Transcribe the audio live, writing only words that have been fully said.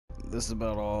this is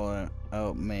about all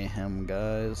out mayhem,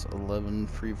 guys. 11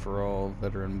 free-for-all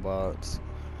veteran bots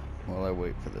while I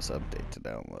wait for this update to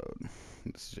download.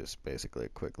 This is just basically a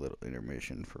quick little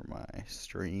intermission for my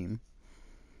stream.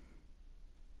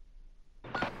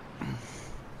 I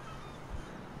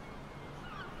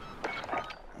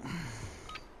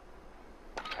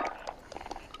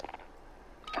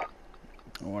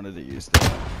wanted to use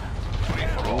that.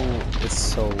 Oh, it's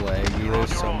so laggy.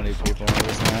 There's so many people on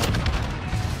this map.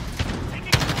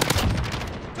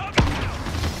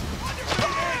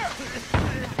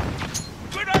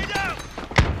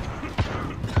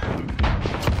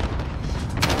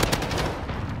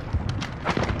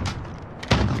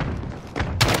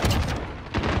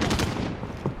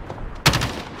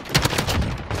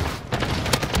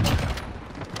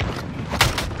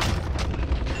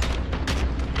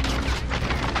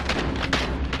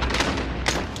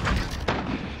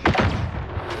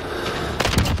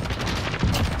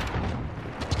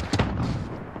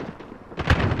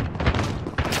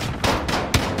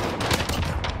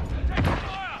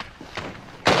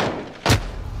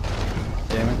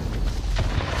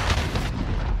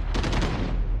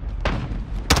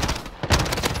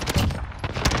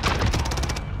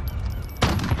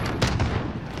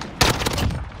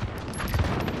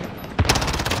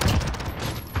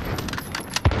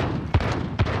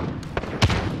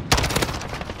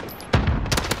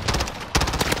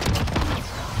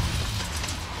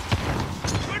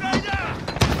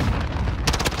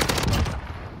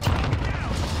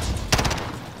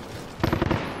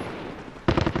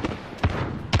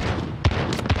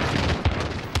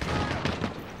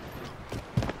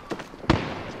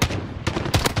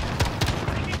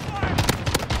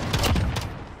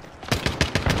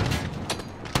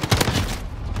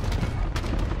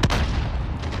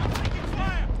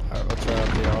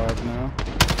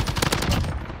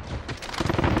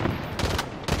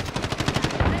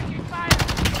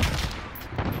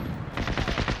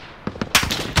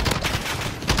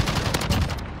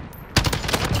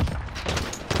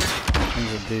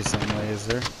 Decent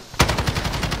laser.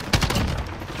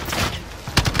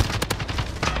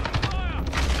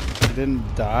 He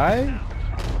didn't die?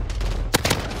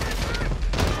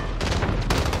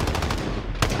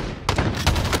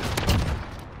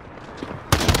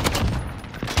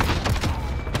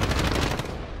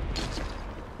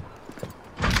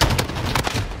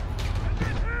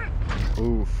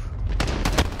 Oof.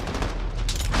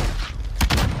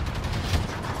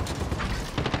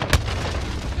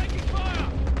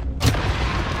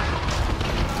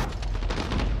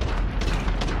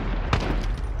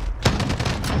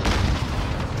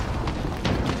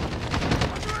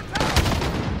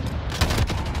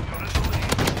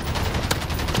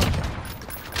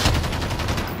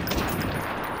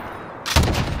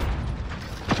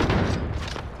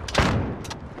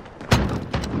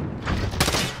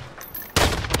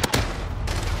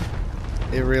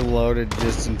 It reloaded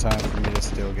just in time for me to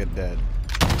still get dead.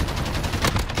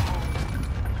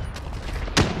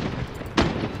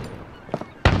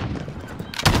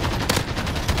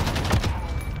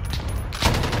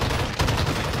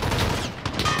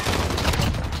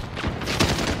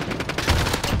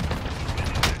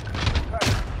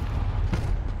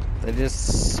 They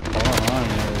just spawn on.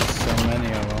 There's so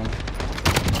many of them.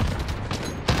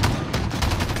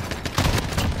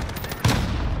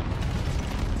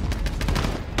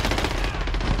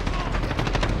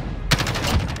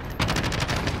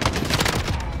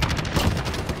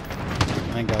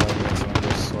 I think I like this one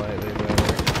just slightly better.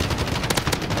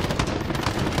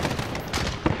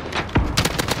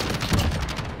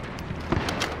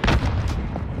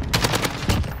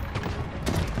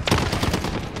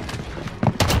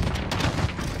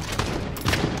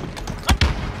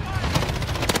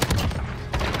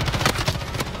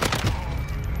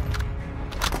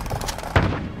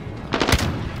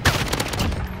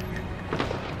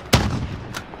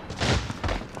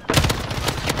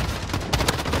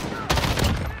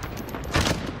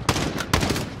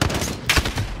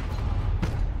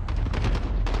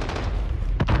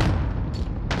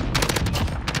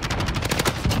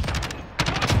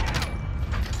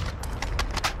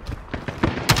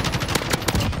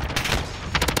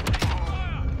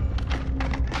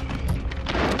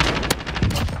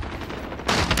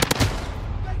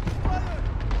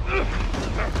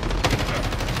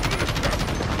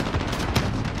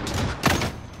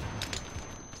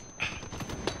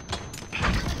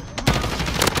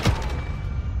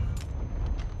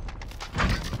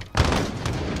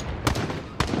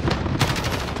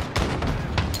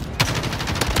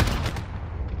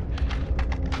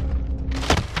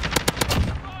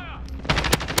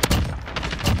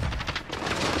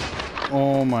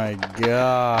 my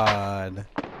god.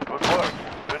 Good work.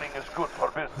 Winning is good for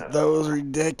business. That was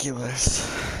ridiculous.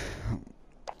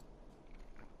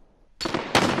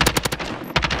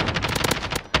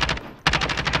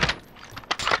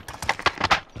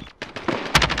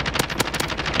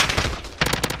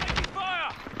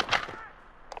 Fire!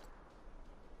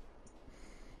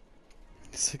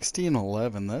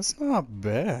 16-11, that's not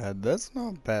bad. That's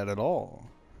not bad at all.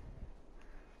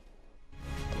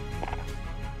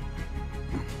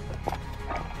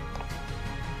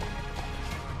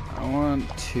 I want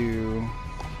to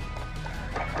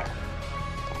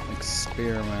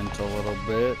experiment a little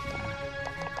bit.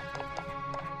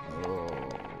 Oh.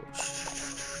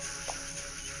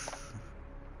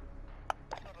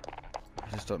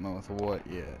 I just don't know with what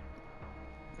yet.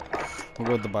 We'll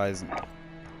go with the bison.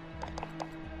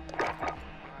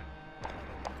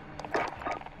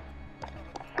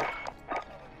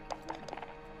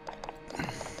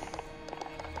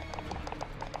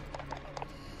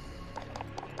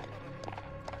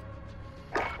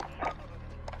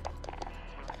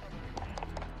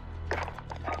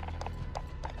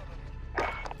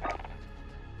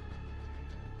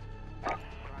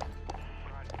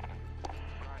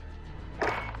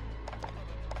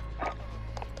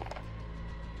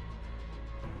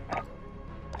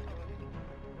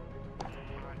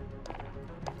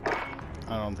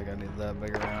 I don't think I need that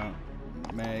big amount.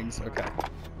 Mags, okay.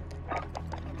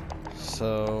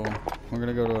 So, we're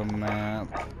gonna go to a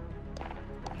map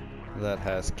that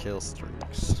has kill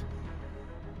streaks.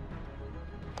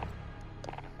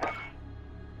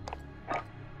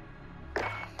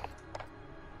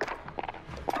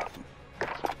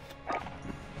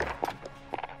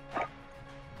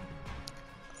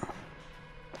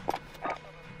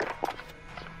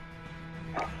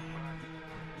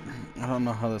 I don't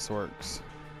know how this works.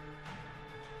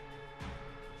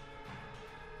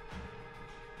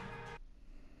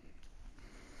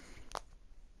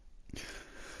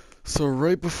 So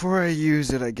right before I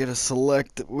use it, I get to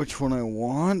select which one I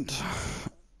want.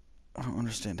 I don't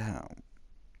understand how.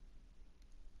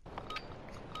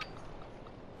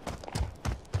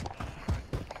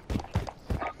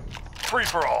 Free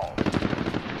for all.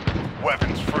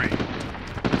 Weapons free.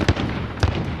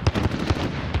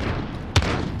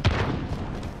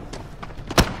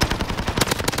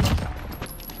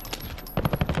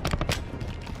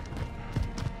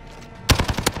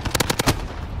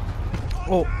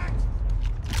 Oh!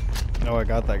 Oh, I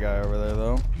got that guy over there,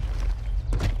 though.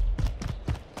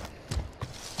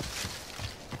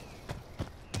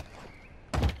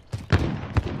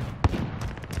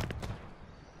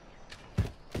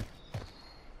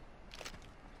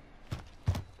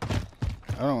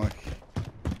 I don't like...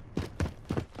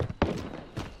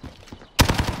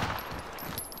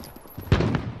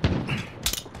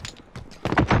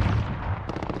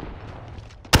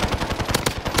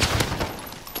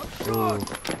 Ooh.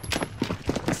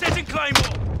 Setting Claymore!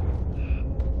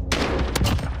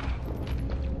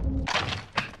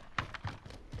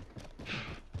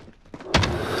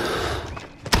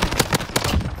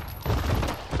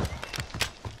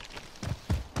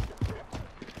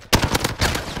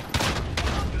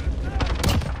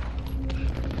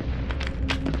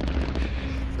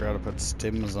 Forgot to put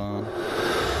stims on.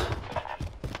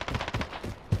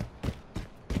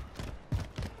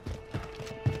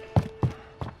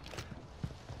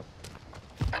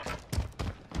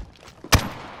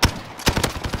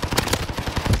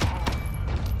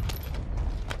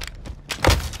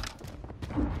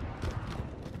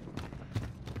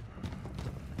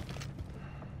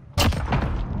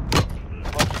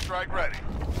 Strike ready.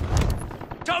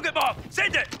 Target mark!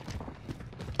 Send it!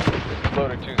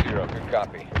 Loader 2-0, good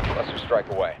copy. Cluster strike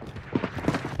away.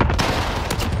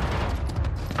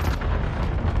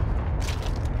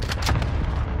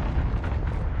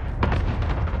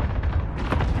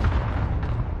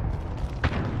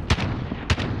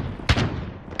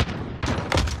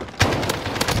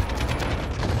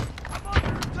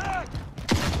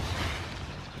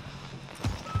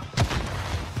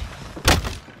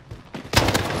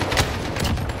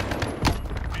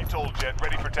 Jet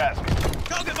ready for tasking.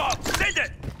 Target mark! Send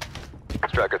it!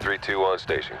 Striker 3-2 on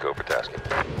station, go for tasking.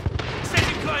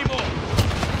 Setting Claymore!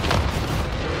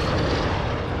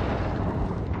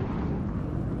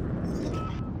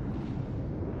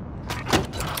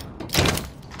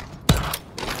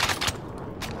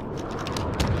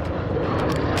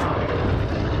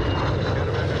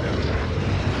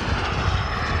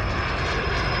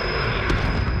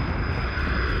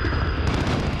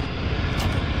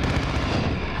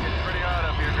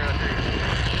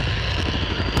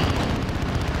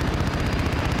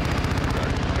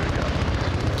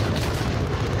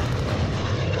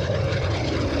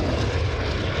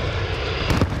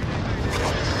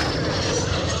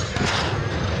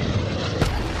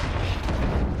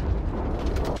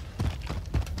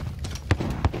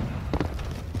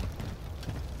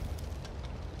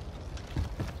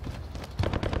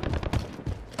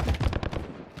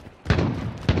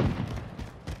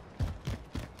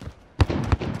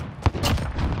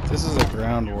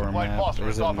 ground war Flight map,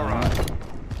 phosphorus is it not? authorized.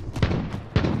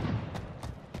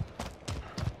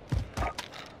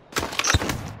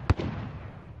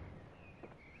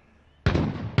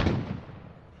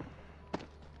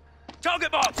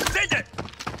 Target box, send it!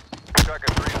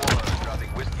 Tracker 3-1, dropping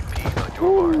Whiskey Pete on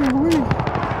your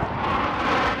mark.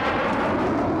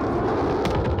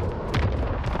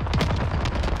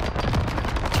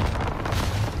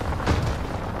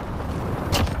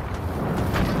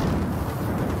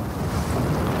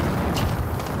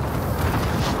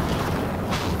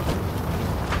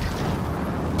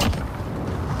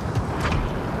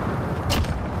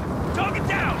 Target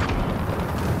down!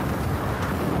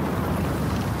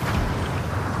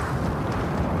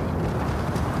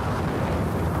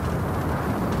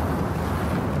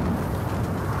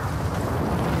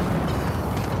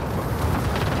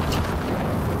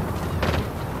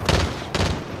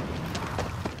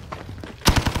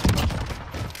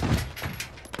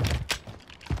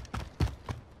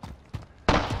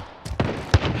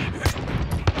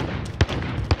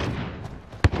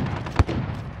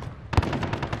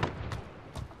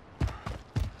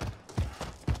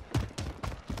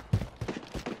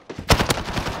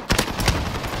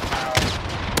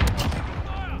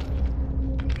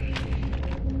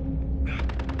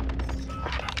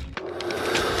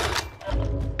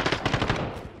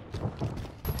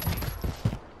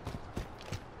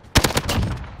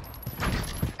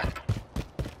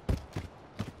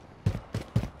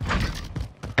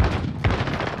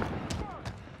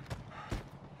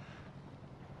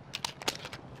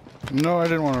 No, I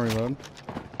didn't want to reload.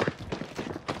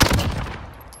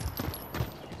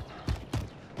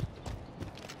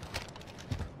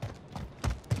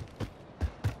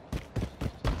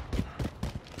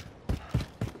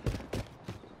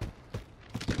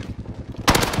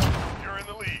 You're in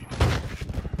the lead.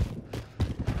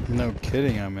 No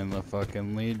kidding, I'm in the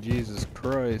fucking lead. Jesus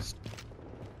Christ.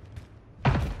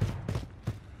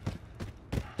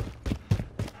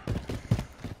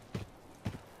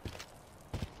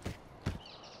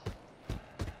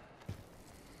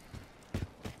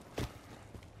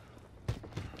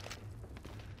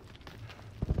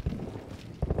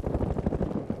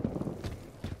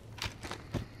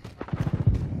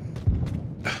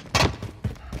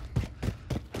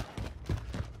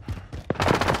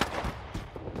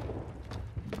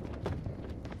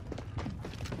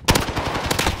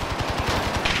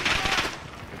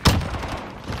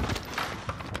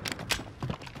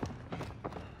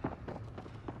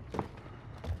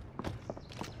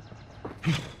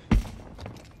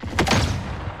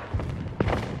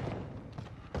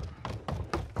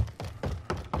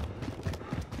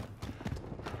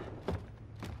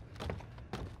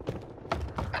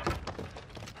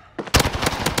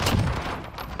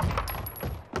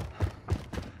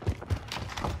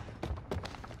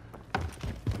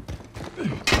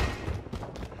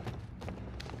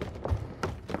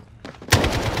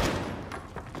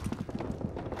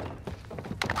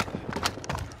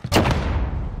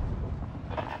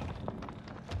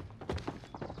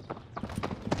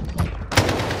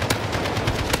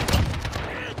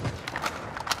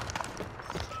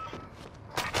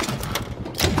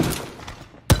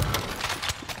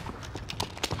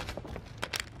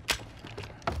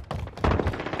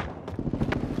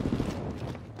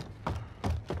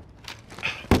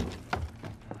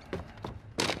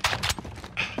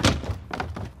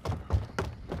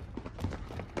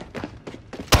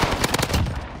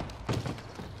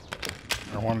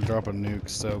 I want to drop a nuke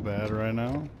so bad right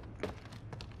now.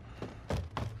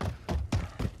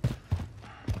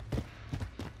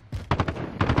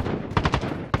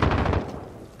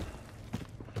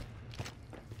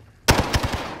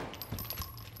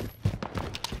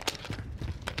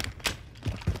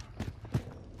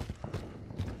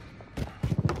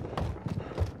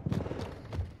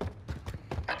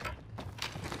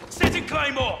 Setting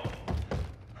Claymore!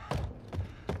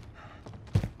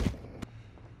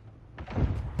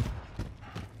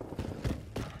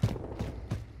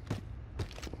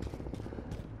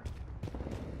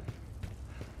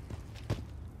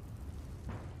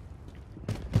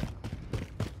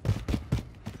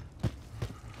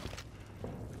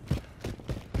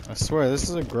 I swear, this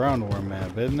is a ground war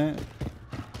map, isn't it?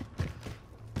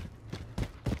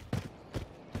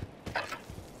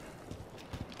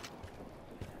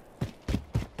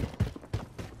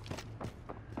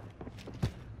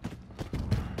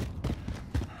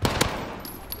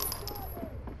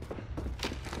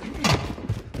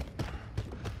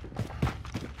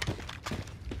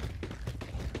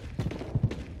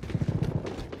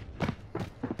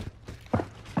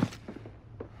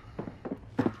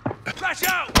 Flash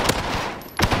out!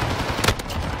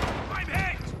 I'm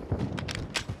hit!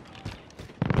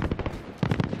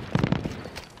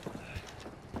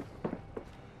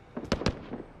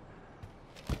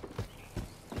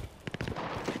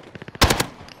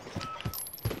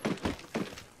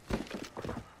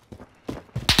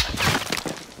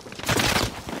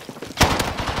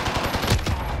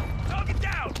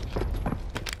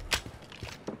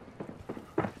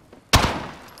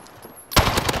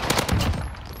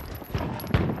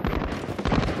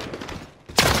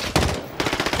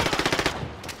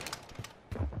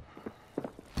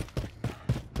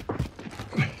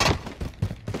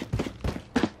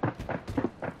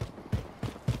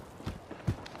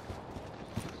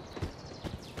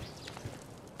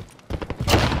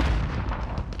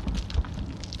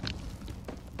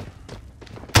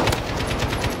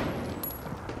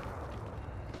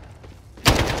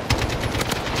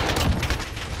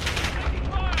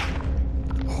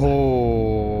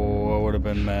 Oh, I would have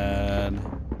been mad.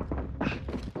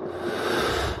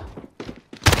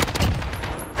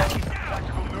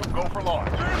 Tactical nuke, go for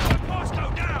launch. Moscow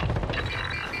down!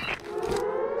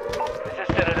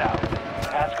 Resisted it out.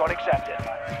 Passcode accepted.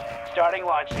 Starting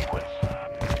launch sequence.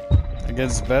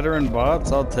 Against veteran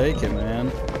bots, I'll take it,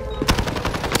 man.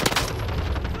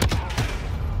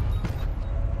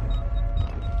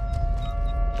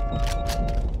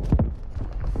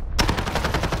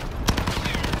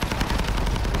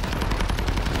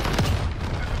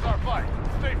 This is our fight.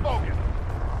 Stay focused.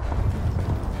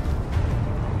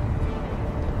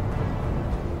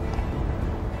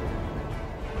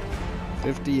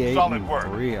 $58 Solid and work.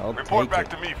 3, I'll Report take back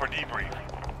it. to me for debrief.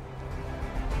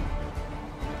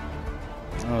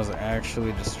 I was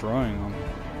actually destroying them.